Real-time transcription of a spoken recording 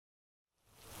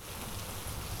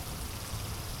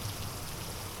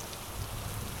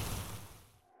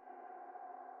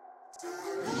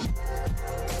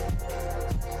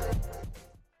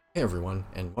Hey everyone,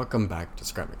 and welcome back to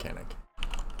Scrap Mechanic.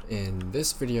 In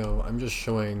this video, I'm just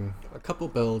showing a couple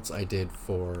builds I did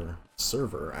for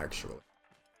server, actually.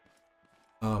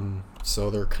 So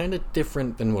they're kind of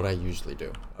different than what I usually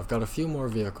do. I've got a few more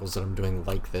vehicles that I'm doing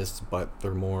like this, but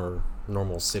they're more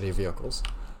normal city vehicles.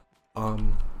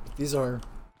 These are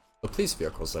the police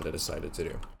vehicles that I decided to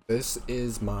do. This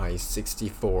is my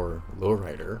 64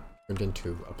 lowrider turned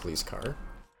into a police car.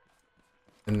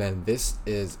 And then this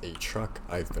is a truck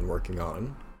I've been working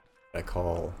on that I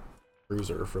call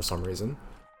Cruiser for some reason,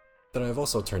 that I've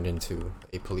also turned into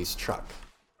a police truck.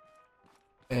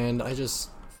 And I just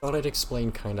thought I'd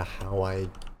explain kind of how I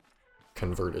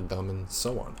converted them and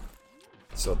so on.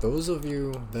 So those of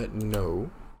you that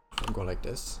know, I'll go like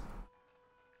this,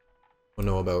 will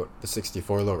know about the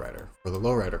 64 lowrider for the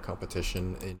lowrider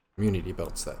competition in community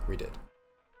builds that we did.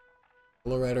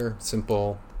 Lowrider,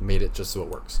 simple, made it just so it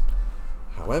works.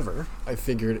 However, I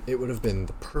figured it would have been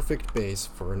the perfect base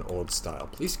for an old style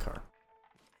police car.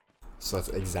 So that's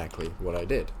exactly what I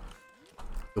did.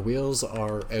 The wheels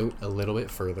are out a little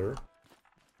bit further,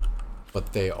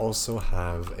 but they also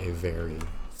have a very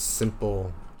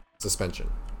simple suspension.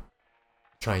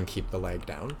 Try and keep the lag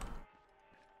down.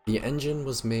 The engine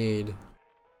was made...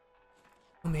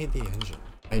 Who made the engine?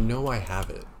 I know I have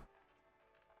it.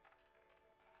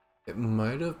 It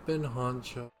might have been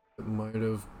Honcho. It might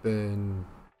have been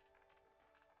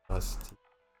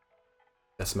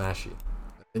Desmashi.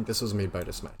 I think this was made by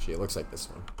Desmashi. It looks like this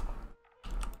one.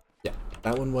 Yeah,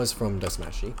 that one was from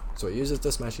Desmashi. So it uses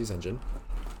Desmashi's engine.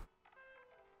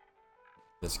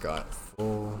 It's got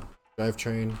full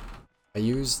drivetrain. I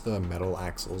use the metal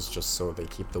axles just so they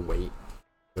keep the weight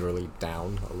literally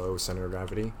down, a low center of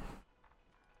gravity.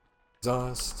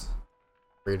 Exhaust,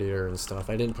 radiator and stuff.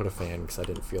 I didn't put a fan because I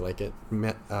didn't feel like it.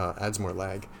 Adds more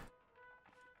lag.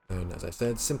 And as I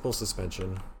said, simple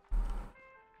suspension.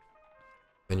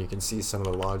 Then you can see some of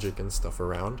the logic and stuff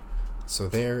around. So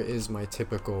there is my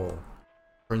typical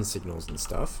turn signals and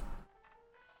stuff.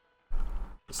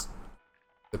 Just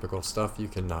typical stuff. You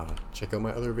can check out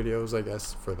my other videos, I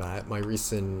guess, for that. My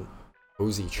recent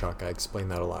Ozy truck, I explained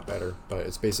that a lot better. But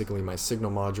it's basically my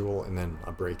signal module and then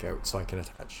a breakout so I can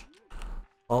attach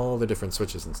all the different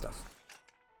switches and stuff.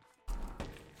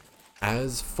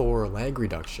 As for lag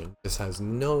reduction, this has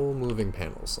no moving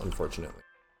panels, unfortunately.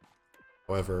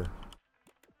 However,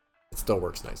 it still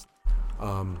works nice.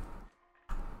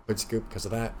 Good scoop because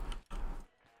of that.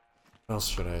 What else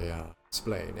should I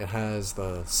explain? It has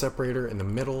the separator in the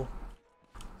middle,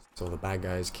 so the bad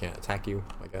guys can't attack you,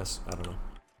 I guess. I don't know.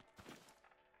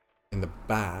 In the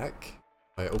back,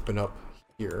 I open up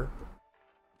here,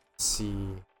 see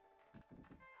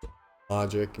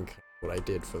logic and kind of what I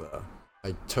did for the...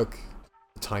 I took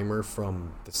the timer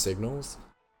from the signals,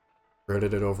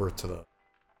 routed it over to the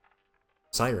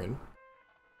siren,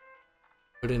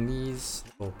 put in these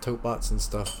little tote bots and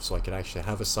stuff so I could actually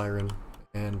have a siren,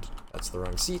 and that's the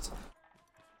wrong seat.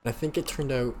 And I think it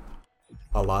turned out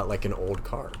a lot like an old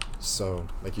car. So,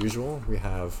 like usual, we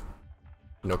have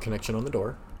no connection on the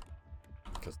door,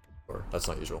 because that's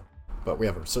not usual. But we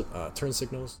have our turn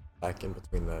signals back in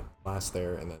between the glass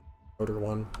there and then rotor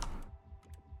one.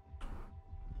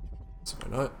 So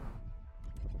why not?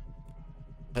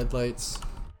 Headlights,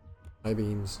 high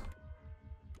beams,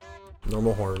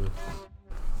 normal horn,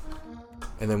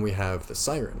 and then we have the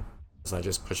siren, as I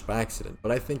just pushed by accident.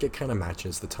 But I think it kind of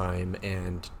matches the time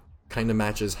and kind of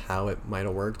matches how it might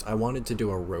have worked. I wanted to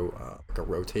do a like a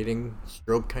rotating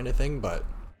strobe kind of thing, but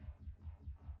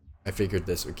I figured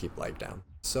this would keep lag down.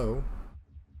 So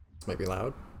this might be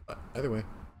loud, but either way.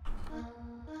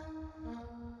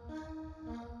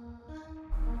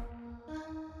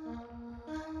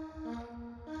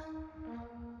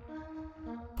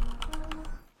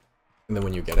 And then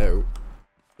when you get out,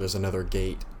 there's another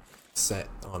gate set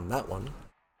on that one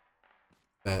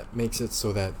that makes it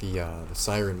so that the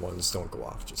siren ones don't go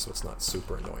off, just so it's not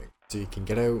super annoying. So you can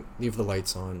get out, leave the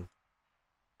lights on,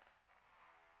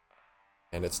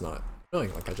 and it's not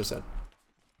annoying, like I just said.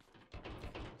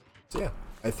 So yeah,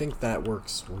 I think that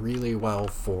works really well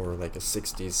for like a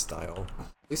 60s style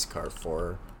police car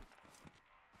for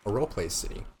a roleplay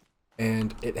city.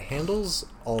 And it handles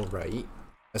alright,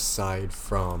 aside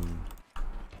from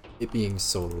it being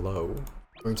so low.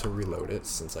 I'm going to reload it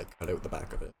since I cut out the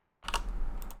back of it.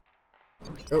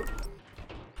 Oh,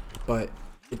 but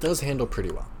it does handle pretty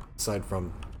well, aside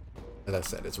from, as I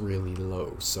said, it's really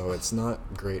low, so it's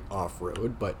not great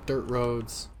off-road, but dirt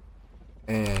roads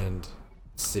and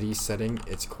city setting,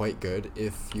 it's quite good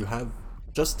if you have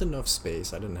just enough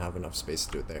space. I didn't have enough space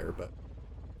to do it there, but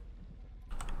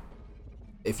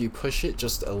if you push it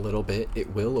just a little bit,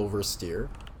 it will oversteer.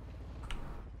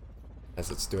 as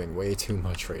it's doing way too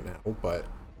much right now, but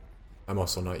I'm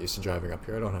also not used to driving up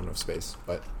here. I don't have enough space,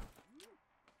 but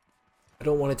I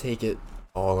don't want to take it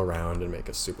all around and make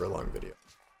a super long video.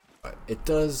 But it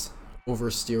does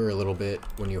oversteer a little bit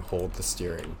when you hold the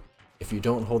steering. If you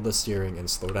don't hold the steering and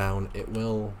slow down, it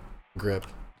will grip,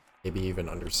 maybe even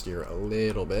understeer a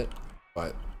little bit,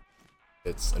 but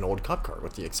it's an old cop car,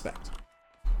 what do you expect?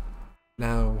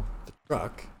 Now, the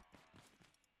truck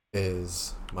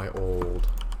is my old,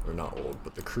 or not old,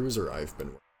 but the cruiser I've been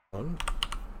working on.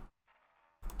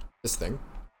 This thing.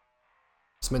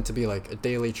 It's meant to be like a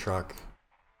daily truck,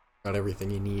 got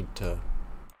everything you need to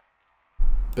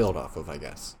build off of, I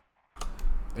guess.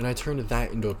 And I turned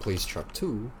that into a police truck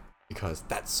too, because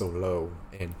that's so low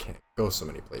and can't go so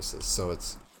many places. So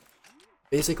it's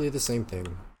basically the same thing,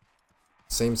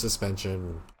 same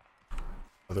suspension,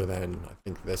 other than I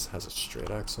think this has a straight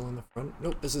axle in the front.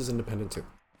 Nope, this is independent too.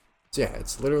 So yeah,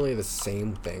 it's literally the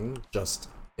same thing, just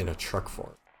in a truck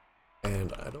form.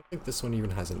 And I don't think this one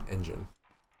even has an engine.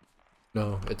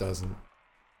 No, it doesn't.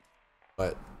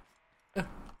 But yeah,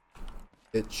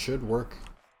 it should work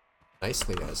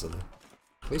nicely as a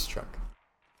police truck.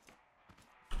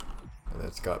 And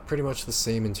it's got pretty much the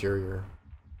same interior,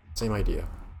 same idea.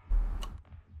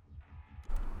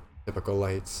 Typical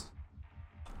lights.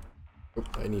 Oop,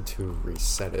 I need to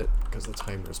reset it because the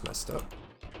timer's messed up.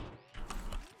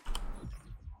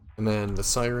 And then the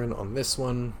siren on this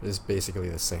one is basically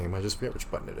the same. I just forget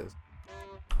which button it is.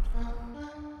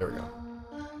 There we go.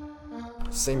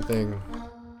 Same thing.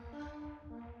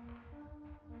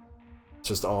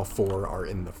 Just all four are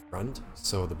in the front,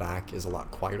 so the back is a lot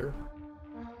quieter.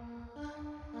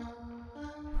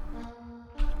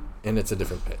 And it's a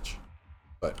different pitch.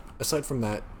 But aside from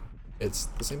that, it's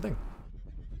the same thing.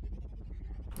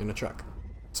 In a truck.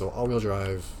 So all-wheel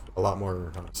drive, a lot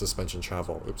more suspension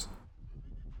travel. Oops.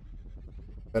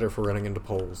 Better for running into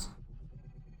poles.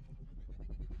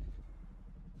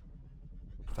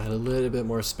 If I had a little bit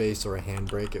more space or a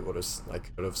handbrake, it would have, I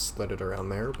could have slid it around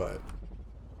there, but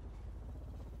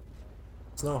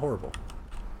it's not horrible.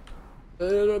 A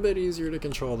little bit easier to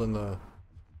control than the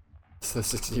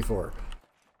 64.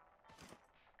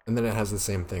 And then it has the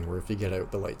same thing where if you get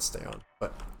out, the lights stay on.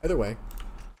 But either way,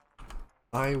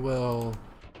 I will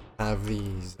have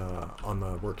these on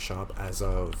the workshop as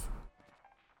of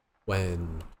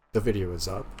when the video is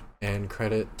up, and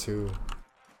credit to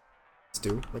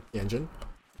Stu, like the engine.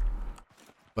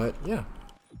 But yeah,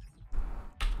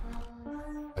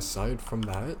 aside from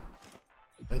that,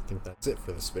 I think that's it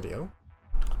for this video.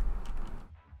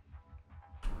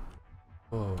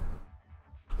 Oh,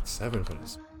 it's 7 for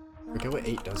this. I forget what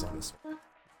 8 does on this one.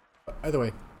 But either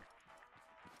way,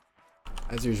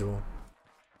 as usual,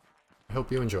 I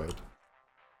hope you enjoyed.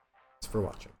 Thanks for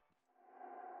watching.